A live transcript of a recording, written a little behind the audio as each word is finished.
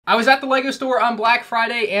I was at the LEGO store on Black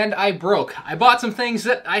Friday and I broke. I bought some things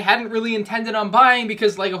that I hadn't really intended on buying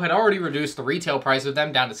because LEGO had already reduced the retail price of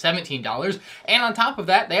them down to $17. And on top of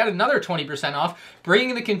that, they had another 20% off,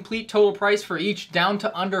 bringing the complete total price for each down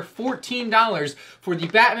to under $14 for the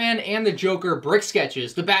Batman and the Joker brick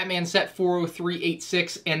sketches. The Batman set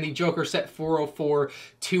 40386 and the Joker set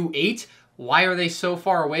 40428. Why are they so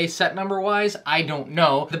far away set number-wise? I don't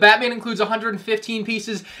know. The Batman includes 115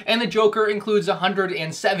 pieces, and the Joker includes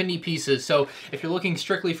 170 pieces. So if you're looking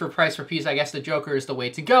strictly for price per piece, I guess the Joker is the way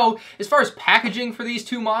to go. As far as packaging for these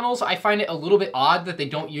two models, I find it a little bit odd that they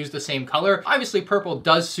don't use the same color. Obviously, purple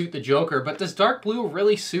does suit the Joker, but does dark blue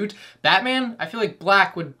really suit Batman? I feel like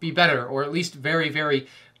black would be better, or at least very, very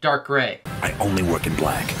dark gray. I only work in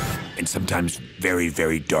black, and sometimes very,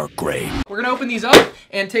 very dark gray. We're gonna open these up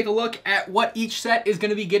and take a look at what each set is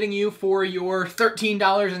gonna be getting you for your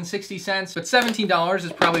 $13.60, but $17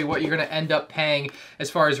 is probably what you're gonna end up paying as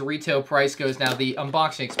far as retail price goes. Now, the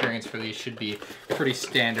unboxing experience for these should be pretty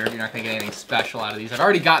standard. You're not gonna get anything special out of these. I've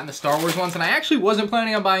already gotten the Star Wars ones, and I actually wasn't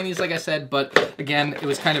planning on buying these, like I said, but again, it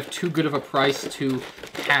was kind of too good of a price to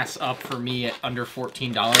pass up for me at under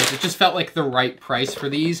 $14. It just felt like the right price for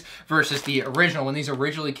these versus the original. When these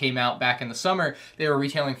originally came out back in the summer, they were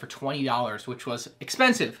retailing for $20, which was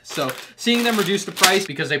expensive. So seeing them reduce the price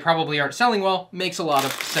because they probably aren't selling well makes a lot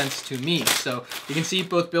of sense to me. So you can see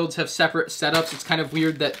both builds have separate setups. It's kind of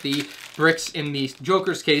weird that the bricks in the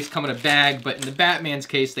Joker's case come in a bag, but in the Batman's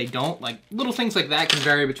case, they don't. Like, little things like that can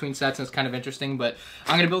vary between sets, and it's kind of interesting, but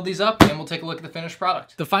I'm gonna build these up, and we'll take a look at the finished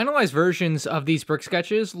product. The finalized versions of these brick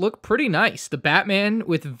sketches look pretty nice. The Batman,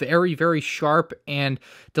 with very, very sharp and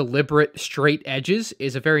deliberate straight edges,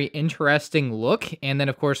 is a very interesting look, and then,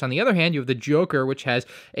 of course, on the other hand, you have the Joker, which has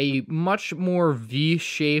a much more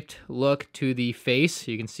V-shaped look to the face.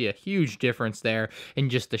 You can see a huge difference there in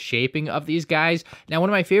just the shaping of these guys. Now, one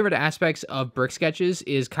of my favorite aspects of brick sketches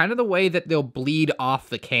is kind of the way that they'll bleed off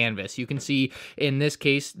the canvas. You can see in this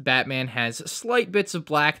case, Batman has slight bits of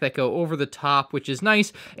black that go over the top, which is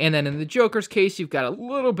nice. And then in the Joker's case, you've got a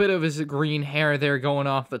little bit of his green hair there going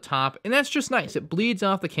off the top. And that's just nice. It bleeds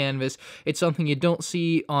off the canvas. It's something you don't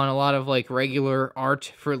see on a lot of like regular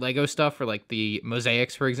art for LEGO stuff, for like the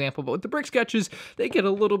mosaics, for example. But with the brick sketches, they get a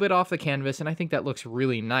little bit off the canvas, and I think that looks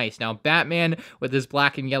really nice. Now, Batman with his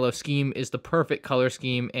black and yellow scheme is the perfect color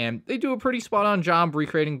scheme, and they do a pretty spot-on job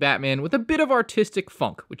recreating Batman with a bit of artistic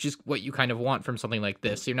funk, which is what you kind of want from something like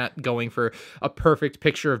this. You're not going for a perfect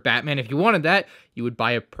picture of Batman. If you wanted that, you would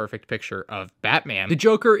buy a perfect picture of Batman. The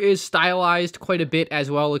Joker is stylized quite a bit as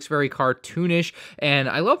well, looks very cartoonish, and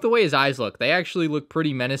I love the way his eyes look. They actually look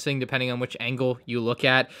pretty menacing depending on which angle you look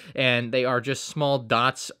at, and they are just small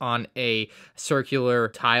dots on a circular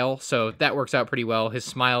tile, so that works out pretty well. His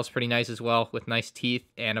smile's pretty nice as well, with nice teeth,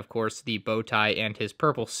 and of course the bow tie and his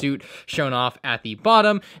purple suit shown off at the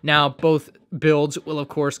bottom. Now, both builds will of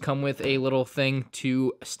course come with a little thing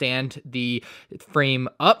to stand the frame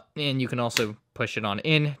up, and you can also push it on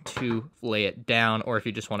in to lay it down, or if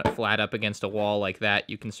you just want it flat up against a wall like that,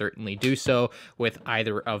 you can certainly do so with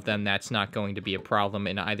either of them. That's not going to be a problem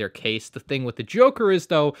in either case. The thing with the Joker is,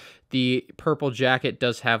 though, the purple jacket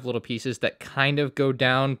does have little pieces that kind of go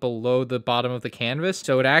down below the bottom of the canvas,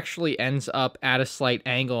 so it actually ends up at a slight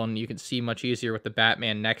angle, and you can see much easier with the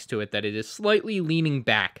Batman next to it that it is slightly leaning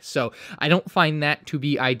back. So I don't find that to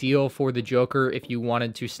be ideal for the Joker if you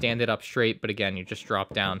wanted to stand it up straight, but again, you just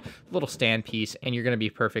drop down a little stand piece and you're going to be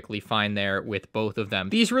perfectly fine there with both of them.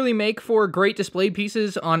 These really make for great display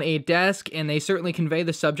pieces on a desk, and they certainly convey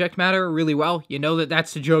the subject matter really well. You know that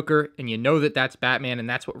that's the Joker, and you know that that's Batman, and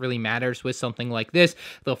that's what really matters with something like this.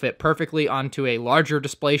 They'll fit perfectly onto a larger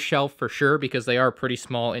display shelf for sure, because they are pretty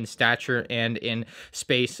small in stature and in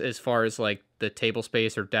space as far as like the table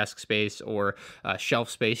space or desk space or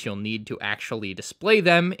shelf space you'll need to actually display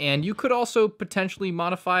them. And you could also potentially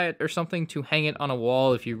modify it or something to hang it on a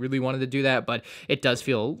wall if you really wanted to do that, but it does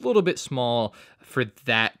feel a little bit small for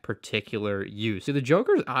that particular use. Do the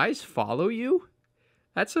Joker's eyes follow you?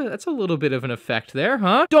 That's a little bit of an effect there,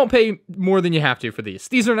 huh? Don't pay more than you have to for these.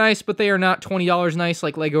 These are nice, but they are not $20 nice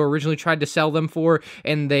like LEGO originally tried to sell them for,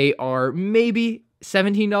 and they are maybe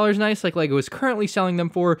 $17 nice like LEGO is currently selling them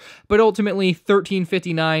for, but ultimately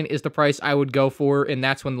 $13.59 is the price I would go for, and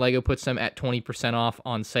that's when LEGO puts them at 20% off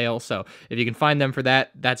on sale. So if you can find them for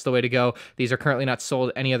that, that's the way to go. These are currently not sold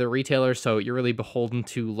at any other retailer, so you're really beholden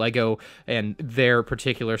to LEGO and their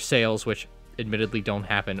particular sales, which admittedly don't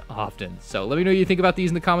happen often. So let me know what you think about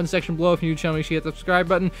these in the comments section below. If you're new to the channel, make sure you hit the subscribe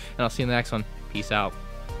button, and I'll see you in the next one. Peace out.